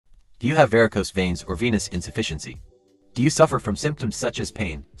Do you have varicose veins or venous insufficiency? Do you suffer from symptoms such as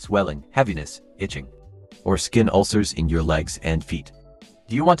pain, swelling, heaviness, itching, or skin ulcers in your legs and feet?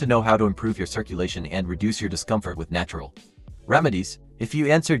 Do you want to know how to improve your circulation and reduce your discomfort with natural remedies? If you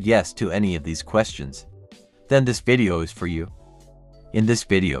answered yes to any of these questions, then this video is for you. In this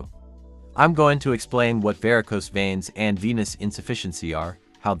video, I'm going to explain what varicose veins and venous insufficiency are,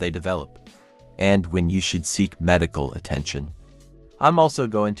 how they develop, and when you should seek medical attention. I'm also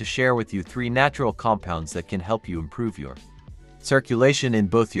going to share with you 3 natural compounds that can help you improve your circulation in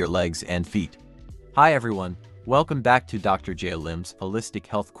both your legs and feet. Hi everyone, welcome back to Dr. J. Lim's Holistic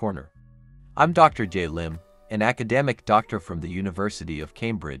Health Corner. I'm Dr. J. Lim, an academic doctor from the University of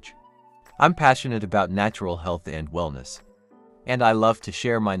Cambridge. I'm passionate about natural health and wellness, and I love to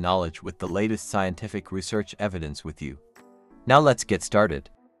share my knowledge with the latest scientific research evidence with you. Now let's get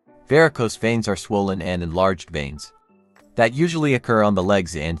started. Varicose veins are swollen and enlarged veins that usually occur on the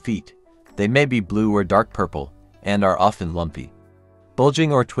legs and feet. They may be blue or dark purple and are often lumpy,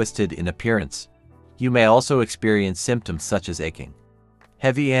 bulging or twisted in appearance. You may also experience symptoms such as aching,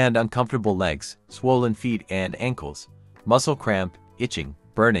 heavy and uncomfortable legs, swollen feet and ankles, muscle cramp, itching,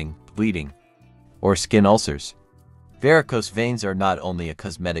 burning, bleeding, or skin ulcers. Varicose veins are not only a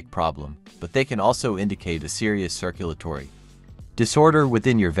cosmetic problem, but they can also indicate a serious circulatory disorder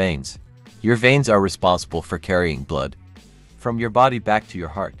within your veins. Your veins are responsible for carrying blood from your body back to your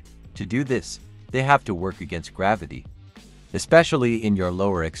heart. To do this, they have to work against gravity, especially in your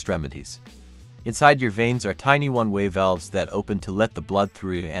lower extremities. Inside your veins are tiny one-way valves that open to let the blood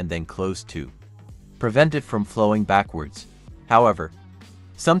through and then close to prevent it from flowing backwards. However,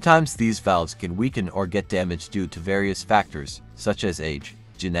 sometimes these valves can weaken or get damaged due to various factors, such as age,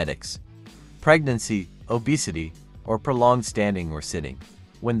 genetics, pregnancy, obesity, or prolonged standing or sitting.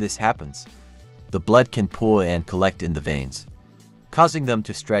 When this happens, the blood can pool and collect in the veins, causing them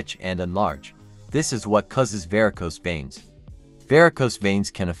to stretch and enlarge. This is what causes varicose veins. Varicose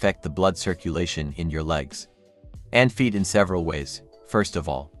veins can affect the blood circulation in your legs and feet in several ways. First of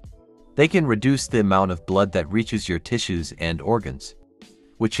all, they can reduce the amount of blood that reaches your tissues and organs,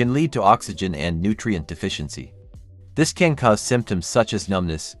 which can lead to oxygen and nutrient deficiency. This can cause symptoms such as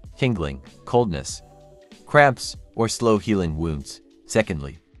numbness, tingling, coldness, cramps, or slow healing wounds.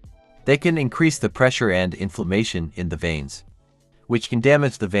 Secondly, they can increase the pressure and inflammation in the veins, which can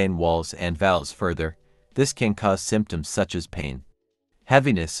damage the vein walls and valves further. This can cause symptoms such as pain,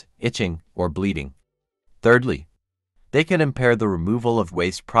 heaviness, itching, or bleeding. Thirdly, they can impair the removal of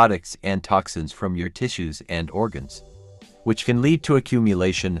waste products and toxins from your tissues and organs, which can lead to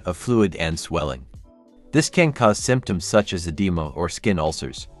accumulation of fluid and swelling. This can cause symptoms such as edema or skin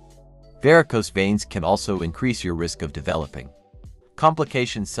ulcers. Varicose veins can also increase your risk of developing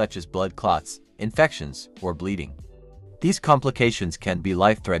complications such as blood clots, infections, or bleeding. These complications can be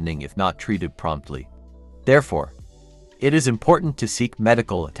life-threatening if not treated promptly. Therefore, it is important to seek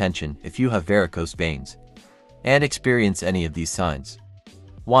medical attention if you have varicose veins and experience any of these signs.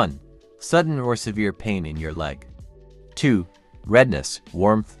 1. Sudden or severe pain in your leg. 2. Redness,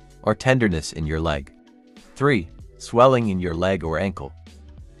 warmth, or tenderness in your leg. 3. Swelling in your leg or ankle.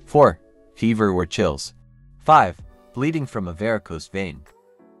 4. Fever or chills. 5. Bleeding from a varicose vein.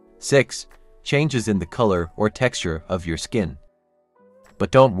 6. Changes in the color or texture of your skin.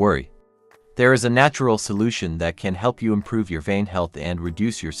 But don't worry. There is a natural solution that can help you improve your vein health and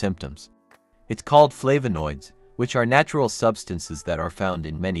reduce your symptoms. It's called flavonoids, which are natural substances that are found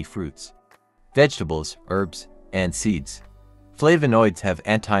in many fruits, vegetables, herbs, and seeds. Flavonoids have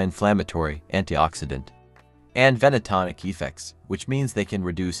anti-inflammatory, antioxidant, and venotonic effects, which means they can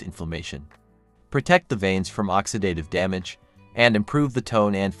reduce inflammation, protect the veins from oxidative damage, and improve the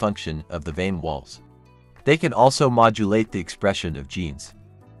tone and function of the vein walls. They can also modulate the expression of genes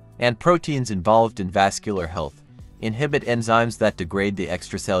and proteins involved in vascular health, inhibit enzymes that degrade the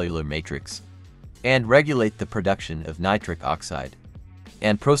extracellular matrix, and regulate the production of nitric oxide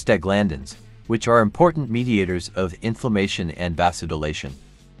and prostaglandins, which are important mediators of inflammation and vasodilation.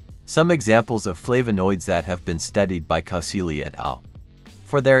 Some examples of flavonoids that have been studied by Causili et al.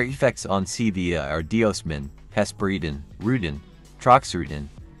 For their effects on CV are diosmin, hesperidin, rutin, troxrutin,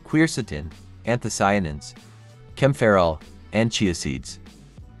 quercetin, anthocyanins, camphorol, and chia seeds.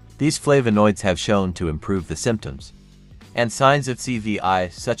 These flavonoids have shown to improve the symptoms and signs of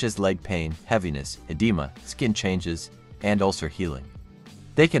CVI such as leg pain, heaviness, edema, skin changes, and ulcer healing.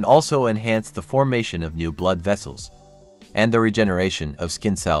 They can also enhance the formation of new blood vessels and the regeneration of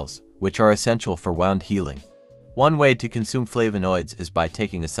skin cells, which are essential for wound healing. One way to consume flavonoids is by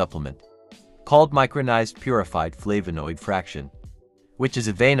taking a supplement called micronized purified flavonoid fraction, which is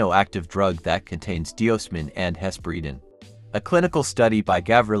a venoactive drug that contains diosmin and hesperidin. A clinical study by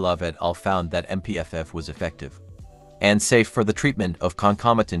Gavrilov et al. Found that MPFF was effective and safe for the treatment of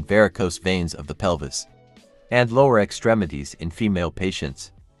concomitant varicose veins of the pelvis and lower extremities in female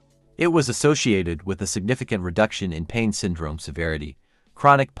patients. It was associated with a significant reduction in pain syndrome severity,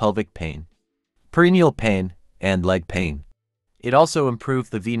 chronic pelvic pain, perineal pain, and leg pain. It also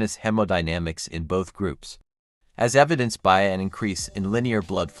improved the venous hemodynamics in both groups, as evidenced by an increase in linear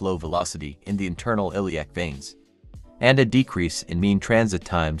blood flow velocity in the internal iliac veins, and a decrease in mean transit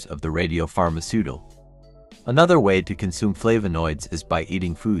times of the radiopharmaceutical. Another way to consume flavonoids is by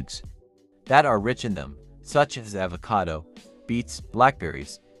eating foods that are rich in them, such as avocado, beets,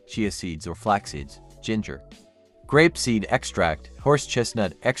 blackberries, chia seeds or flax seeds, ginger, grapeseed extract, horse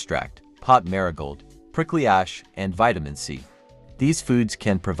chestnut extract, pot marigold, prickly ash, and vitamin C. These foods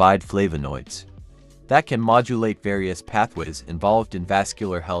can provide flavonoids that can modulate various pathways involved in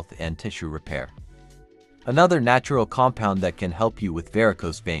vascular health and tissue repair. Another natural compound that can help you with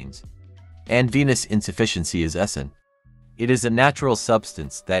varicose veins and venous insufficiency is Aescin. It is a natural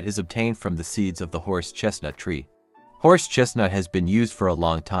substance that is obtained from the seeds of the horse chestnut tree. Horse chestnut has been used for a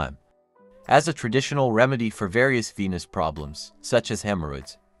long time as a traditional remedy for various venous problems, such as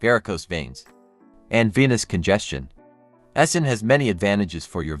hemorrhoids, varicose veins, and venous congestion. Aescin has many advantages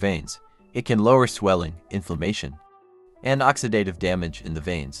for your veins. It can lower swelling, inflammation, and oxidative damage in the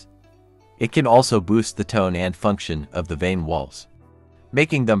veins. It can also boost the tone and function of the vein walls,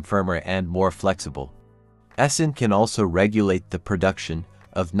 making them firmer and more flexible. Aescin can also regulate the production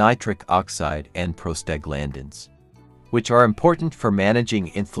of nitric oxide and prostaglandins, which are important for managing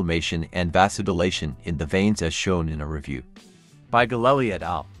inflammation and vasodilation in the veins, as shown in a review by Galelli et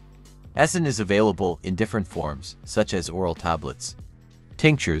al. Aescin is available in different forms, such as oral tablets,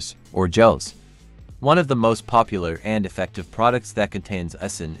 tinctures, or gels. One of the most popular and effective products that contains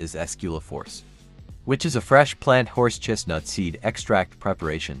Aescin is Aesculaforce, which is a fresh plant horse chestnut seed extract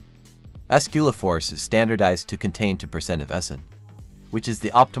preparation. Aesculaforce is standardized to contain 2% of Aescin, which is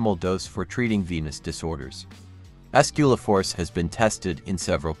the optimal dose for treating venous disorders. Aesculaforce has been tested in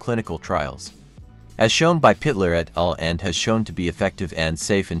several clinical trials, as shown by Pitler et al., and has shown to be effective and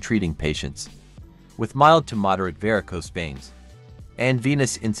safe in treating patients with mild to moderate varicose veins and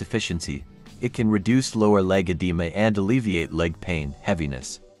venous insufficiency. It can reduce lower leg edema and alleviate leg pain,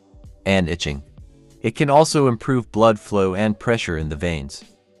 heaviness, and itching. It can also improve blood flow and pressure in the veins.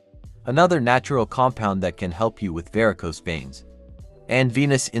 Another natural compound that can help you with varicose veins and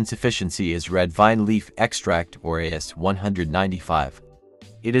venous insufficiency is red vine leaf extract, or AS-195.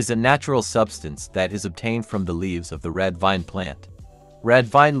 It is a natural substance that is obtained from the leaves of the red vine plant. Red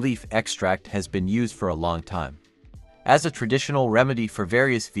vine leaf extract has been used for a long time as a traditional remedy for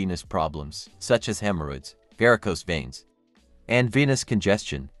various venous problems, such as hemorrhoids, varicose veins, and venous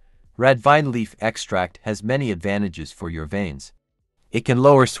congestion. Red vine leaf extract has many advantages for your veins. It can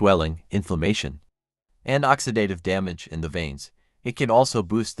lower swelling, inflammation, and oxidative damage in the veins. It can also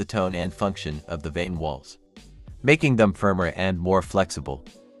boost the tone and function of the vein walls, making them firmer and more flexible.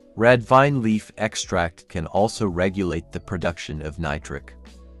 Red vine leaf extract can also regulate the production of nitric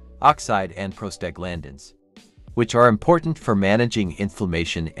oxide and prostaglandins, which are important for managing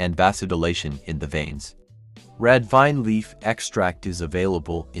inflammation and vasodilation in the veins. Red vine leaf extract is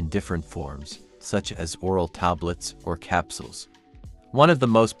available in different forms, such as oral tablets or capsules. One of the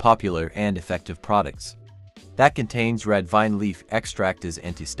most popular and effective products that contains red vine leaf extract is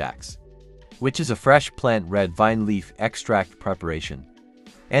Antistax, which is a fresh plant red vine leaf extract preparation.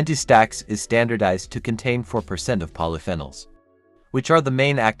 Antistax is standardized to contain 4% of polyphenols, which are the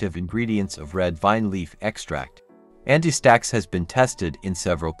main active ingredients of red vine leaf extract. Antistax has been tested in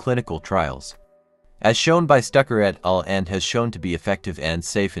several clinical trials, as shown by Stucker et al., and has shown to be effective and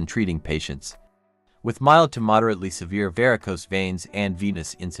safe in treating patients with mild to moderately severe varicose veins and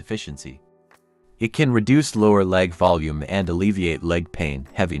venous insufficiency. It can reduce lower leg volume and alleviate leg pain,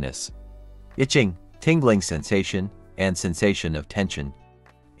 heaviness, itching, tingling sensation, and sensation of tension.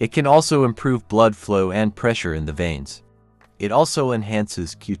 It can also improve blood flow and pressure in the veins. It also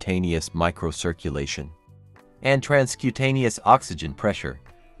enhances cutaneous microcirculation and transcutaneous oxygen pressure,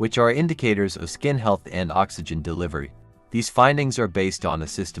 which are indicators of skin health and oxygen delivery. These findings are based on a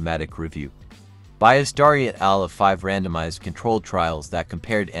systematic review by Asdari et al. Of 5 randomized controlled trials that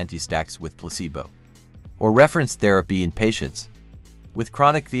compared Antistax with placebo or reference therapy in patients with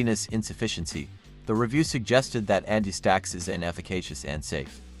chronic venous insufficiency. The review suggested that Antistax is an efficacious and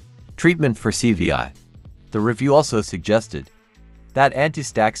safe treatment for CVI. The review also suggested that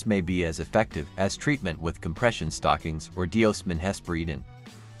Antistax may be as effective as treatment with compression stockings or Diosmin hesperidin,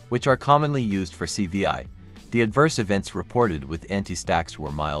 which are commonly used for CVI. The adverse events reported with Antistax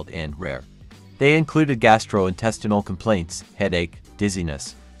were mild and rare. They included gastrointestinal complaints, headache,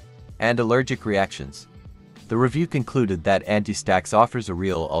 dizziness, and allergic reactions. The review concluded that Anti-Stacks offers a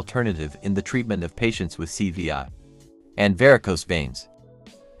real alternative in the treatment of patients with CVI and varicose veins.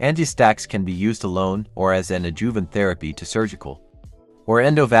 Anti-Stacks can be used alone or as an adjuvant therapy to surgical or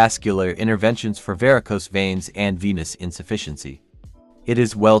endovascular interventions for varicose veins and venous insufficiency. It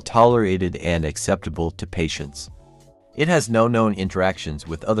is well tolerated and acceptable to patients. It has no known interactions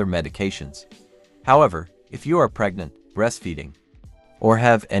with other medications. However, if you are pregnant, breastfeeding, or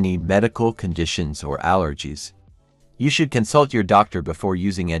have any medical conditions or allergies, you should consult your doctor before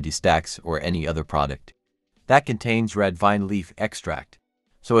using Anti-Stacks or any other product that contains red vine leaf extract.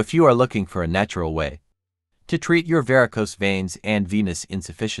 So if you are looking for a natural way to treat your varicose veins and venous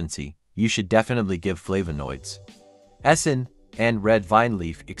insufficiency, you should definitely give Flavonoids, Aescin, and red vine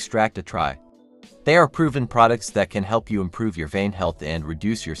leaf extract a try. They are proven products that can help you improve your vein health and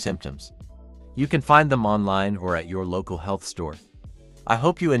reduce your symptoms. You can find them online or at your local health store. I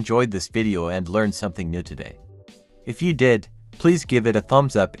hope you enjoyed this video and learned something new today. If you did, please give it a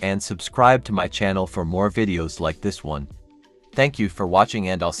thumbs up and subscribe to my channel for more videos like this one. Thank you for watching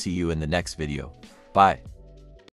and I'll see you in the next video. Bye.